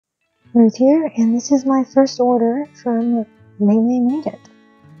Ruth here, and this is my first order from maymaymadeit.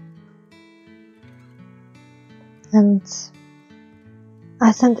 And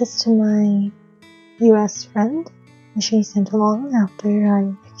I sent this to my US friend, and she sent along after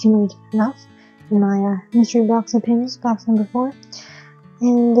I accumulated enough in my mystery box of pins, box number 4.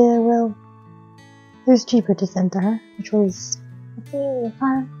 And, well, it was cheaper to send to her, which was, I think,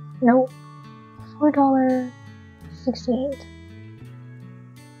 $4.68.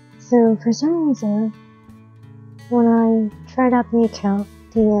 So, for some reason, when I tried out the account,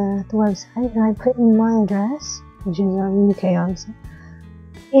 the website, and I put in my address, which is UK, obviously,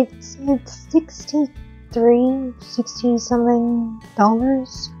 it's 60 something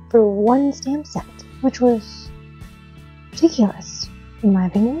dollars for one stamp set, which was ridiculous, in my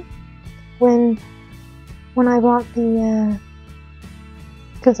opinion. When I bought the,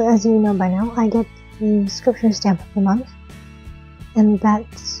 because as you know by now, I get the scripture stamp of the month, and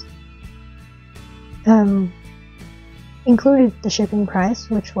that's included the shipping price,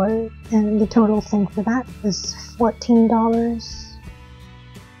 which was, and the total thing for that was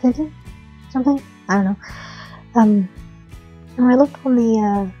 $14.50 something, I don't know. And when I looked on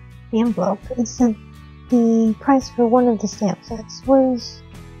the envelope, it said the price for one of the stamp sets was,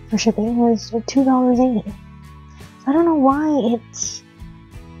 for shipping, was $2.80. So I don't know why it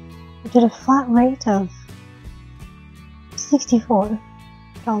did a flat rate of $64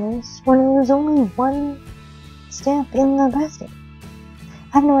 when it was only one stamp in the basket.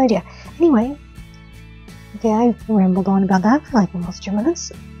 I have no idea. Anyway, okay, I rambled on about that for like almost 2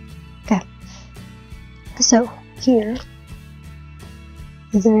 minutes. Okay, so here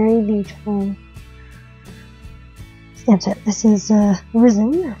is a very beautiful stamp set. This is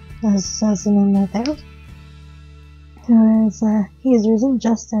risen, as says the name right there. He is risen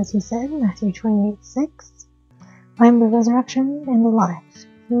just as he said, Matthew 28:6. I am the resurrection and the life.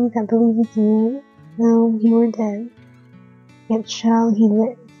 He that believeth in me, though he were dead, yet shall he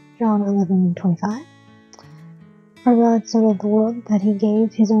live. John 11:25. For God so loved the world that he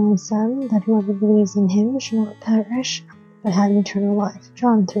gave his only Son, that whoever believes in him should not perish, but have eternal life.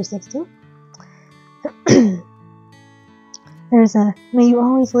 John 3:16. There's may you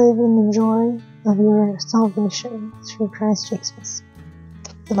always live in the joy of your salvation through Christ Jesus.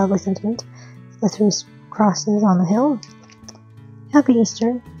 It's a lovely sentiment. The 3 crosses on the hill. Happy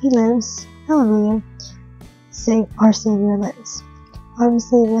Easter. He lives. Hallelujah. Our Savior lives.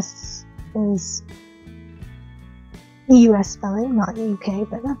 Obviously this is US spelling, not UK,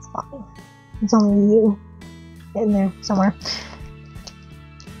 but that's fine. It's only U in there somewhere.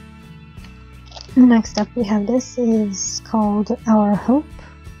 Next up we have this is called Our Hope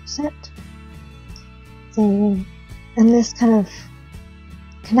set. And this kind of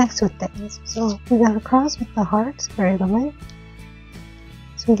connects with things. So we got a cross with the heart, very lovely.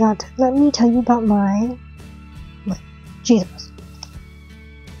 So we got, let me tell you about my Jesus.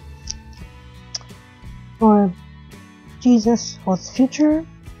 Or Jesus holds the future.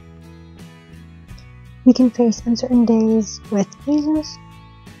 We can face uncertain days with Jesus,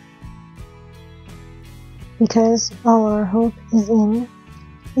 because all our hope is in,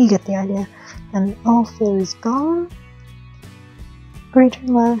 you get the idea, and all fear is gone. Greater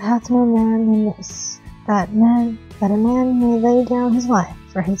love hath no man than this, that a man may lay down his life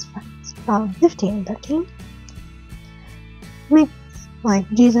for his friends. John 15:13.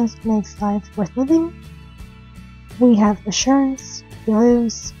 Jesus makes life worth living. We have assurance. He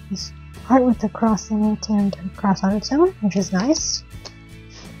lives. His heart with a cross in it and a cross on its own, which is nice.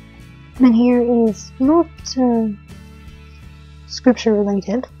 And then here is not scripture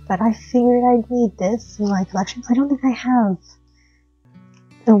related, but I figured I'd need this in my collection. I don't think I have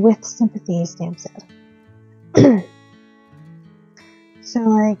the With Sympathy stamp set. So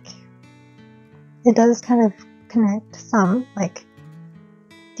like, it does kind of connect some, like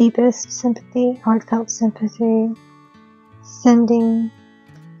deepest sympathy, heartfelt sympathy, sending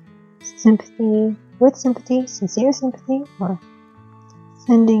sympathy with sympathy, sincere sympathy, or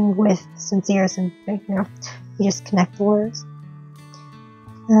sending with sincere sympathy, you know, you just connect the words.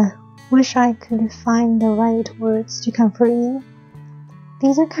 Wish I could find the right words to comfort you.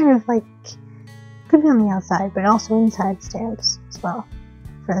 These are kind of like, could be on the outside, but also inside stamps as well,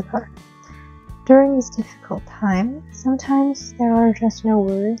 for the card. During this difficult time, sometimes there are just no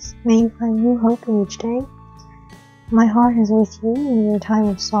words. May you find new hope in each day. My heart is with you in your time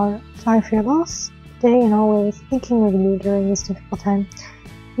of sorrow. Sorry for your loss, today and always, thinking of you during this difficult time.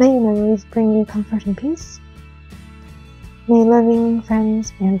 May your memories bring you comfort and peace. May loving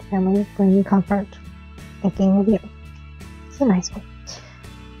friends and family bring you comfort, thinking of you. It's a nice one.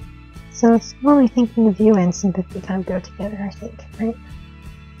 So it's normally thinking of you and sympathy kind of go together, I think, right?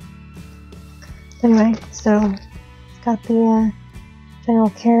 Anyway, so it's got the general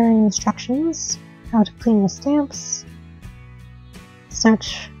care and instructions, how to clean the stamps,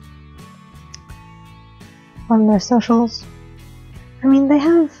 search on their socials. I mean, they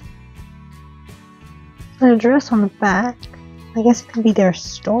have an address on the back. I guess it could be their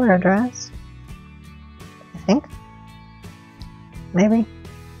store address. I think. Maybe.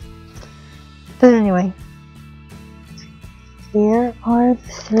 But anyway, here are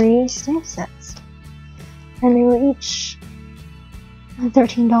the 3 stamp sets. And they were each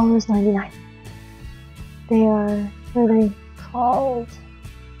 $13.99. They are, what are they called?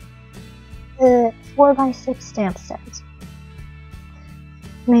 4x6 stamp sets.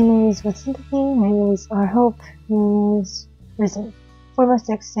 Maymay's With Sympathy, Maymay's Our Hope, Maymay's Risen.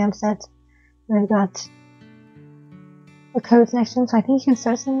 4x6 stamp sets. And they've got the codes next to them, so I think you can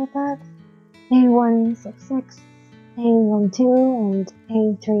start something with that. A166, A12,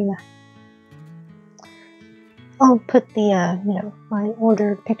 and A39. I'll put the, my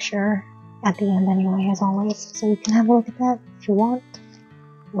ordered picture at the end anyway, as always, so you can have a look at that if you want.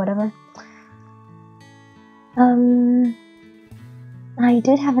 Whatever. I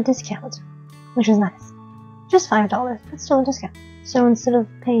did have a discount, which was nice. Just $5, but still a discount. So instead of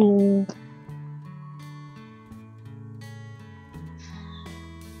paying...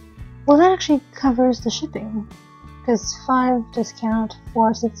 Well, that actually covers the shipping, because 5 discount,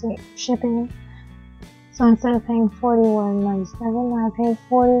 4.68 shipping. So instead of paying $41.97, I paid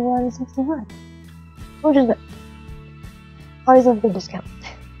 $41.61, which is good. Always have a good discount.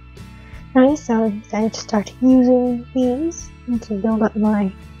 Anyway, so I decided to start using these to build up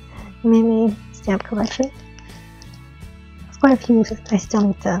my Maymay stamp collection. There's quite a few I still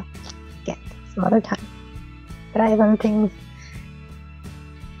need to get some other time, but I have other things,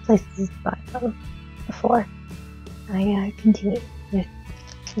 places to buy them before I continue with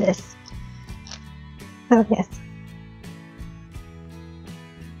this. So yes.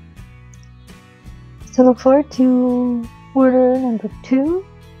 So look forward to order number 2,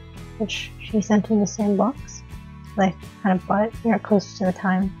 which she sent in the same box. I kind of bought it close to the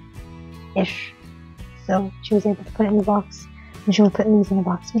time-ish, so she was able to put it in the box, and she will put these in the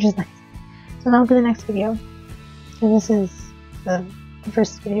box, which is nice. So that'll be the next video, and this is the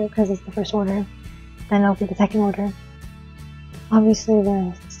first video because it's the first order. Then it'll be the second order. Obviously,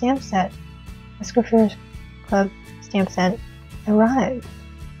 the stamp set, the Scriptures Club stamp set, arrived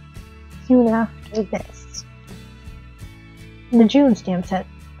soon after this. The June stamp set,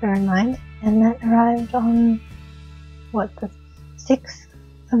 bear in mind, and that arrived on, what, the 6th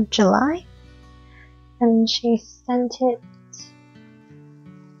of July? And she sent it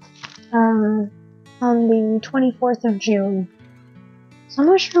on the 24th of June. So I'm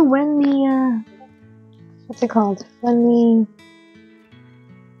not sure when the, what's it called? When the,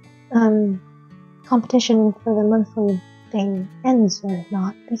 competition for the monthly thing ends or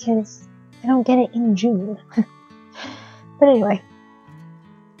not, because I don't get it in June. But anyway,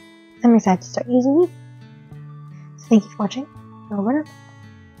 I'm excited to start using these. So thank you for watching. Over.